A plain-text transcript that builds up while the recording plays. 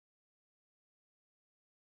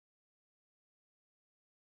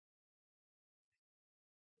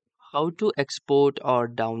how to export or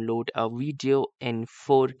download a video in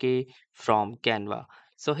 4K from Canva.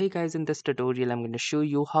 So hey guys, in this tutorial I'm going to show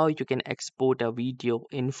you how you can export a video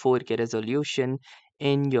in 4K resolution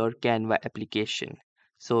in your Canva application.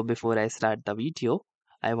 So before I start the video,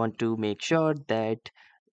 I want to make sure that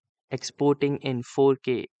exporting in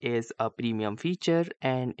 4K is a premium feature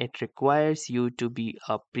and it requires you to be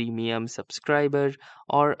a premium subscriber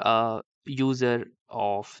or a user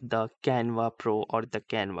of the Canva Pro or the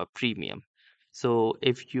Canva Premium. So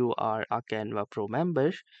if you are a Canva Pro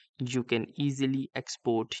member, you can easily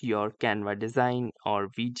export your Canva design or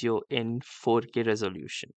video in 4K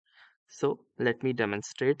resolution. So let me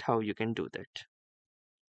demonstrate how you can do that.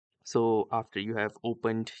 So after you have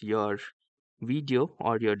opened your video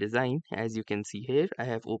or your design, as you can see here, I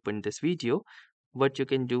have opened this video. What you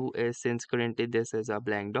can do is, since currently this is a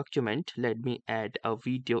blank document, let me add a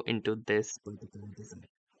video into this particular design.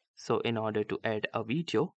 So in order to add a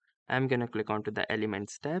video, I'm gonna click onto the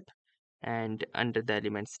elements tab, and under the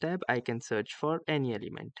elements tab I can search for any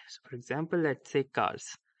element. So for example, let's say cars,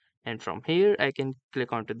 and from here I can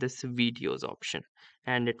click onto this videos option,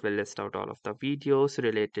 and it will list out all of the videos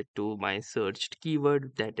related to my searched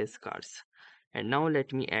keyword, that is cars. And now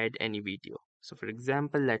let me add any video. So for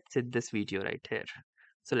example, let's say this video right here.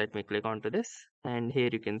 So let me click onto this, and here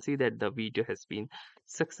you can see that the video has been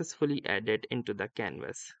successfully added into the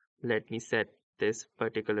canvas. Let me set this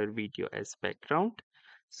particular video as background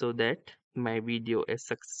so that my video is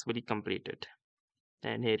successfully completed.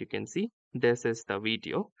 And here you can see this is the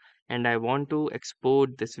video, and I want to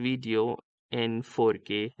export this video in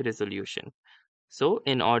 4K resolution. So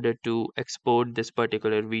in order to export this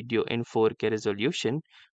particular video in 4K resolution,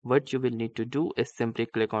 what you will need to do is simply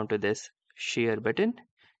click onto this share button,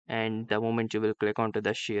 and the moment you will click onto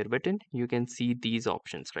the share button, you can see these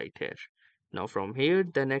options right here. Now from here,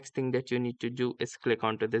 the next thing that you need to do is click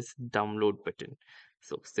onto this download button.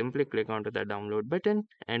 So simply click onto the download button,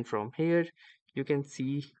 and from here you can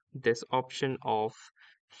see this option of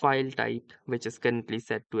file type, which is currently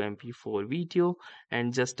set to MP4 video,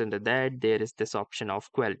 and just under that there is this option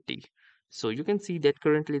of quality. So you can see that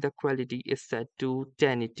currently the quality is set to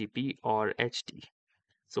 1080p or HD.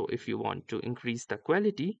 So if you want to increase the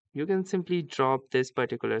quality, you can simply drop this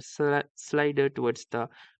particular slider towards the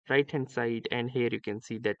right hand side, and here you can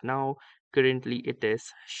see that now currently it is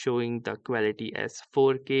showing the quality as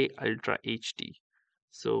 4K Ultra HD.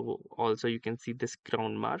 So also you can see this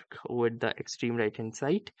crown mark over the extreme right hand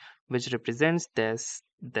side, which represents this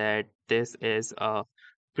is a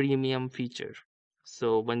premium feature.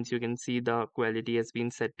 So once you can see the quality has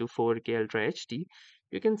been set to 4K Ultra HD,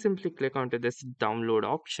 you can simply click onto this download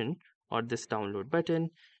option or this download button,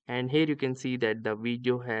 and here you can see that the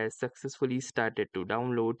video has successfully started to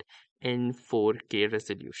download in 4K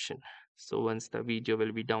resolution. So once the video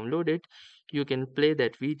will be downloaded, you can play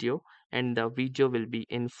that video and the video will be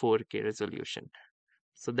in 4K resolution.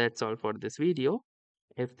 So that's all for this video.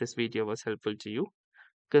 If this video was helpful to you,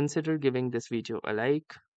 consider giving this video a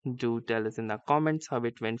like. Do tell us in the comments how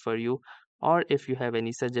it went for you, or if you have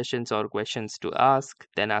any suggestions or questions to ask,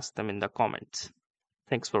 then ask them in the comments.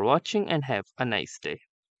 Thanks for watching and have a nice day.